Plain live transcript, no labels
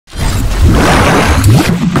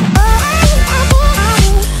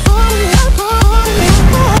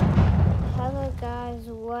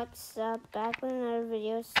back with another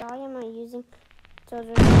video. Sorry I'm not using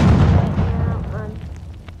children right now.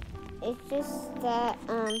 It's just that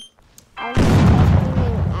I was testing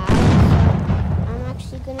it out, so I'm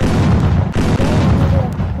actually gonna do a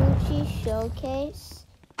Pucci showcase.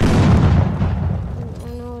 I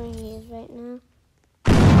don't know where he is right now.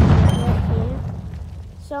 Right here.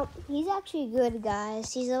 So he's actually good,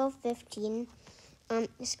 guys. He's level 15.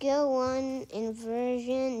 Skill 1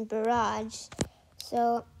 inversion barrage.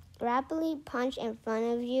 So rapidly punch in front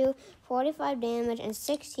of you, 45 damage and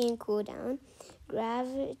 16 cooldown.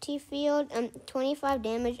 Gravity field, 25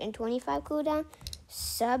 damage and 25 cooldown.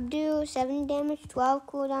 Subdue, 7 damage, 12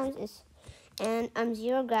 cooldowns, and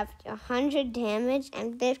zero gravity, 100 damage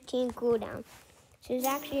and 15 cooldown. So it's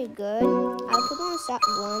actually good. I'll put on stop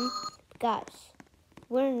 1. Guys,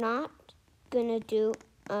 we're not gonna do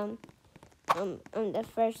the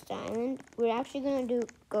first island. We're actually gonna do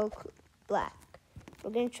Goku Black.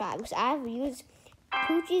 We're gonna try because I've used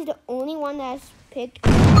Pucci's the only one that's picked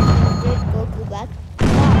did Goku Black.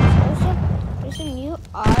 Guys, also there's some new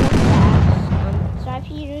artifacts. Sorry if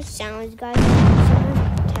you hear sounds, guys.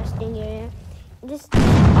 Someone's testing area. This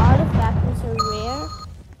artifact is so rare.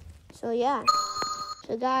 So yeah.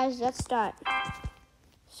 So guys, let's start.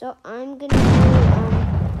 So I'm gonna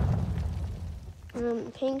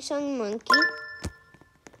do Pink Sung Monkey,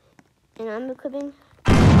 and I'm equipping.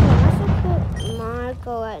 Let's equip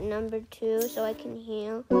Marco at number 2 so I can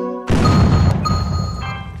heal.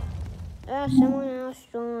 Someone else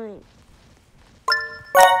joined.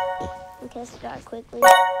 Okay, let's start quickly. Yeah,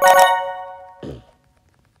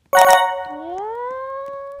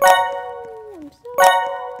 I'm sorry.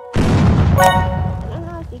 I don't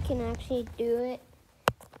know if you can actually do it.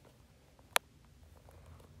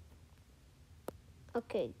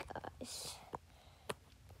 Okay, guys.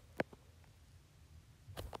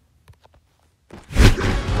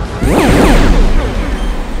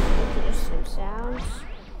 There's some sounds.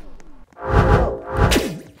 I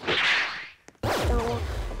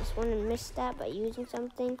just want to miss that by using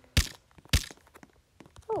something.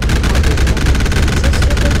 Oh, this is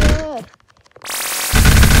super good.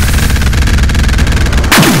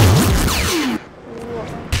 Whoa.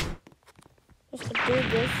 Just to do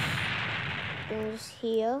this. And just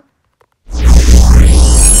heal.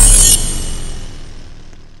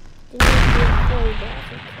 Didn't play that,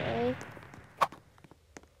 okay.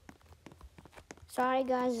 Sorry,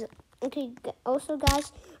 guys. Okay, also,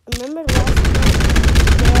 guys, remember last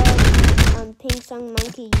time Pink Sung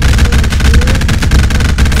Monkey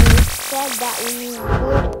said that we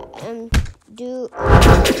would do.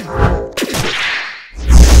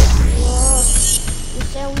 We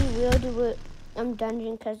said we will do it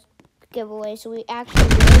dungeon giveaway, so we actually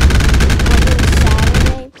did on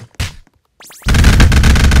Saturday.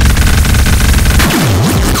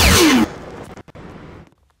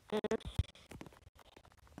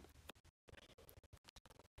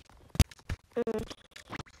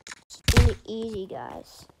 It's really easy,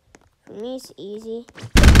 guys. For me, it's easy.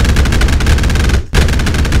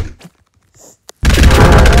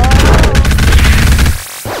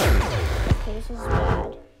 Okay, this is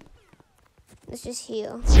bad. Let's just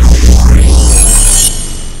heal.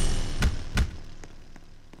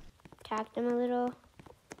 Attack them a little.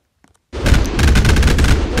 I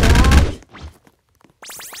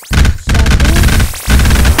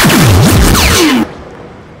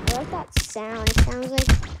like that sound. It sounds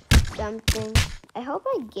like something. I hope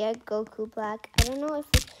I get Goku Black. I don't know if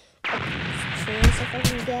it's a chance if I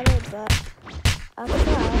can get it, but I'll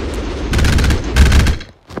try.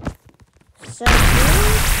 So,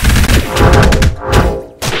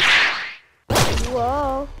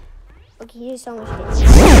 whoa. Okay, he did so much damage.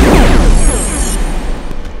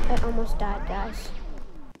 I almost died, guys.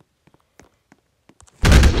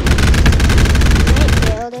 Can I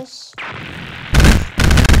kill this?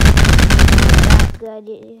 Not good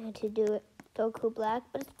idea to do it. Goku Black,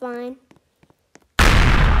 but it's fine.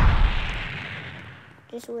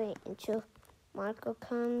 Just wait until Marco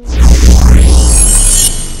comes.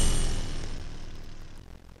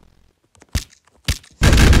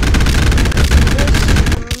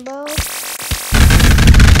 Combo.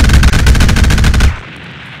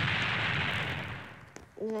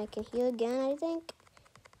 And I can heal again, I think.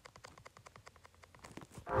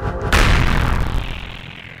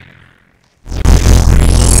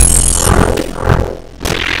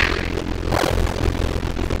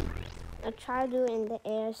 I'll try to do it in the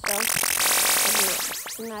air so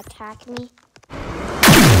do not attack me.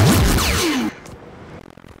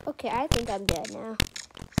 Okay, I think I'm dead now.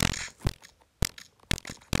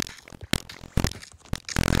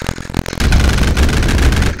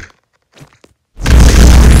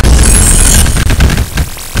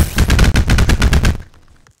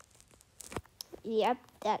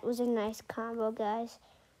 That was a nice combo, guys.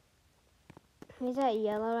 He's at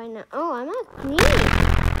yellow right now. Oh, I'm at green. I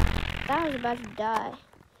thought I was about to die.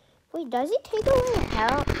 Wait, does he take away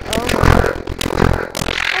health?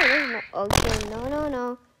 Oh, there's no. Okay,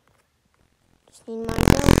 no. Just need Marco.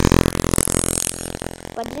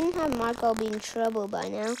 If I didn't have Marco, I'll be in trouble by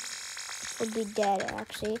now. Would be dead,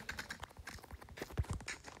 actually.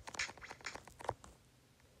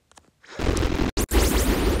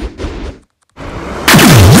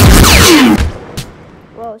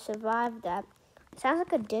 Whoa, survived that. Sounds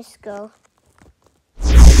like a disco.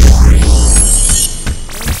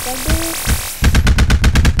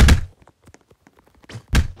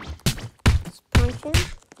 Just punch him.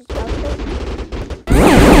 Just go for it.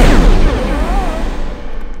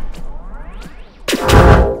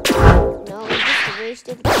 No, we just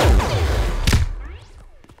wasted.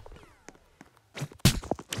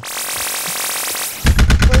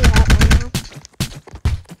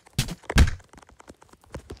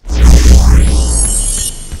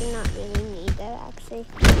 Do not really need that, actually.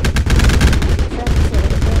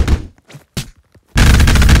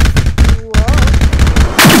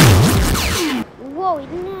 Whoa, he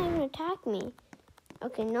didn't even attack me.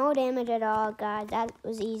 Okay, no damage at all, guys. That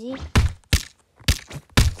was easy.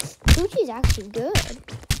 Pucci's actually good.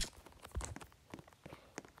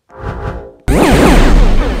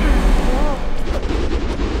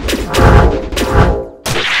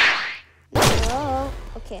 No.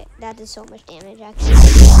 Okay, that did so much damage, actually.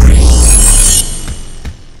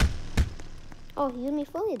 Oh, he used me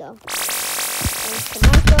fully, though. There's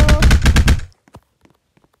tomato.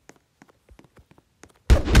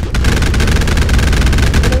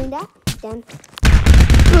 Doing that, then.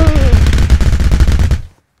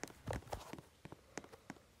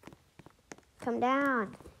 Come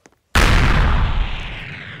down.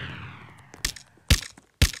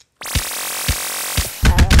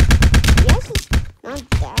 Yes, it's not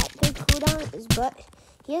that good cooldowns, but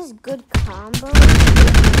he has good combos.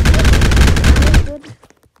 Good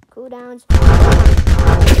cooldowns.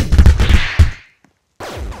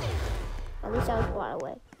 At least I was far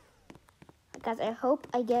away. Guys, I hope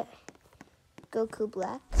I get Goku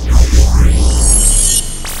Black.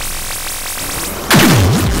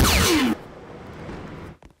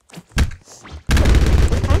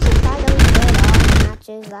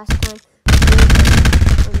 Last time.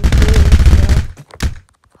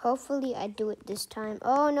 Hopefully I do it this time.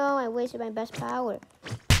 Oh no, I wasted my best power.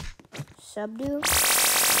 Subdue.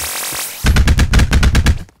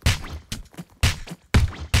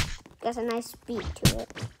 Got a nice beat to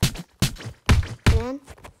it. And then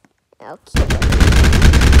I'll keep it.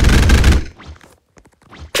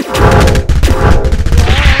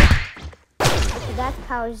 Okay, that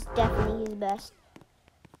power is definitely his best.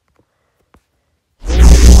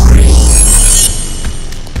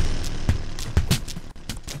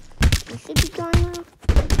 Should be gone now.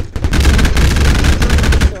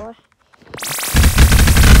 Sure.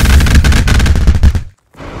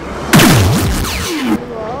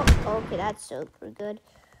 Whoa. Okay, that's super good.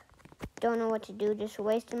 Don't know what to do. Just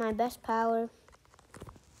wasting my best power.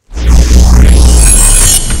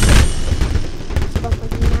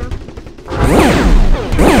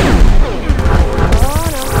 Oh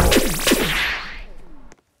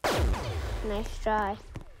no. Nice try.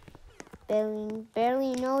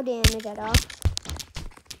 Barely no damage at all.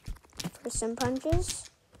 For some punches.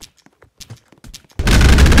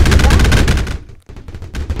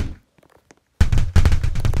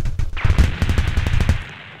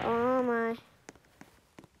 Oh my.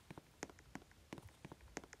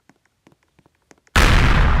 I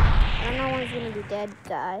don't know one's gonna be dead,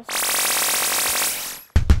 guys.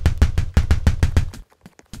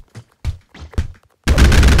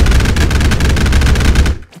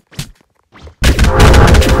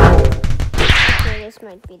 This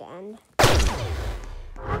might be the end.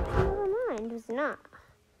 Actually, never mind. It's not.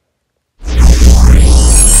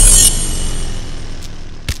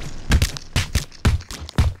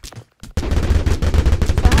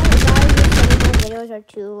 Videos are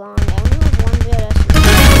too long. I only have one video.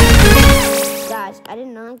 Guys, I did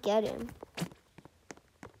not get him.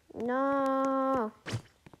 No.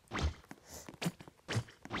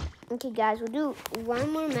 Okay, guys, we'll do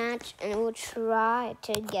one more match and we'll try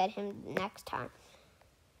to get him next time.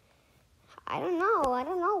 I don't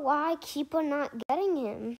know why I keep on not getting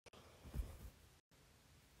him.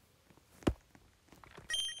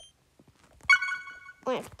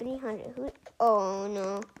 I have 300. Who? Oh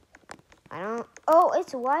no. I don't. Oh,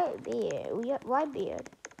 it's Whitebeard. We got Whitebeard.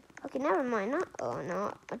 Okay, never mind. Not. Oh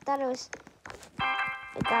no. I thought it was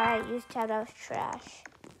the guy I used to have that was trash.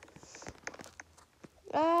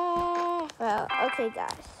 Well, okay,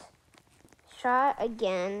 guys. Try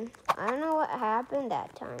again. I don't know what happened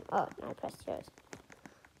that time. Oh, no, I pressed yours.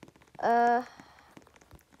 Let's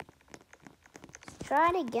try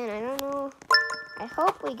it again. I don't know. I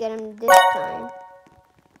hope we get him this time.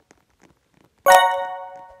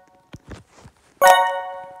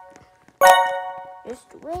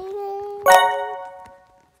 Just waiting.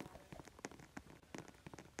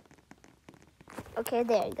 Okay,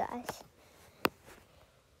 there, guys.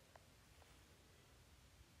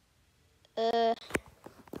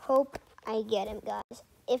 Hope I get him, guys.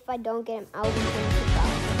 If I don't get him, I'll be going to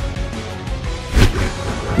die.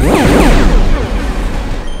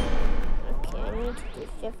 Okay, I need to do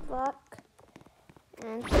shift lock.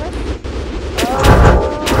 And push.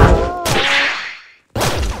 Oh!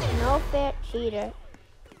 No fair cheater.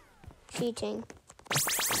 Cheating.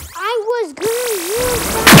 I was gonna use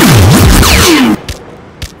that!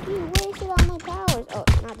 You wasted all my powers. Oh,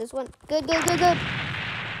 not this one. Good, good, good, good.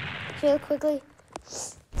 Chill quickly.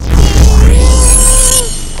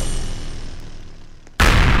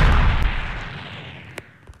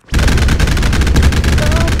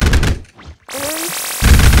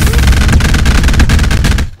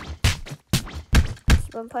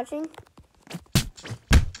 Keep on punching.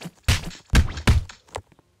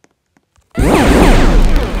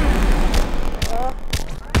 Oh,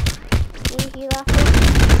 he left me.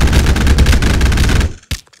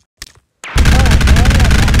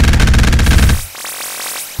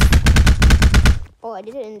 Oh, I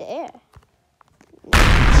did it in the air.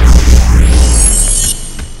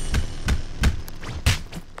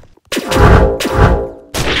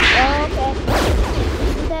 Oh, okay.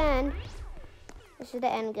 This is the end. This is the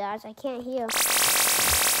end, guys. I can't heal.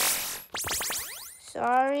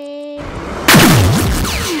 Sorry.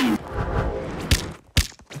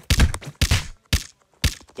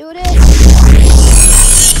 Do this.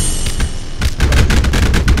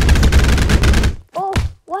 Oh,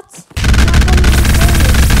 what?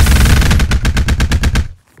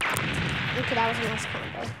 Okay, that was a nice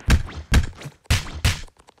combo.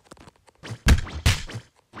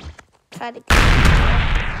 Try to get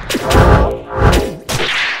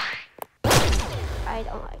I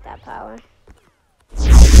don't like that power.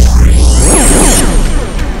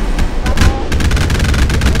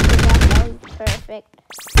 That was perfect.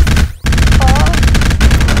 Oh.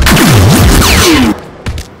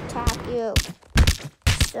 Attack you.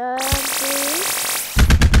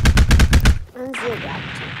 And zero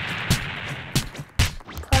gravity.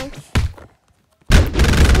 Punch.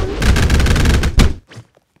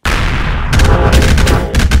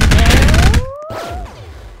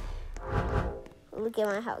 Look at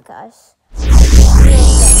my health, guys.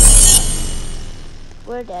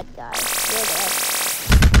 We're dead, guys. We're dead.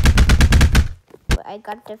 But I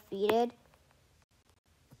got defeated.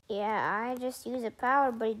 Yeah, I just used a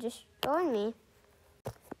power, but he just destroyed me.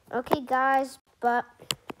 Okay, guys, but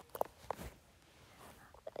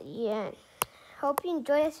yeah. Hope you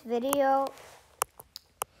enjoy this video.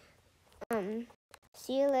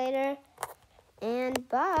 See you later. And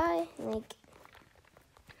bye.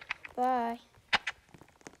 Bye.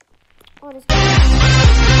 Oh, this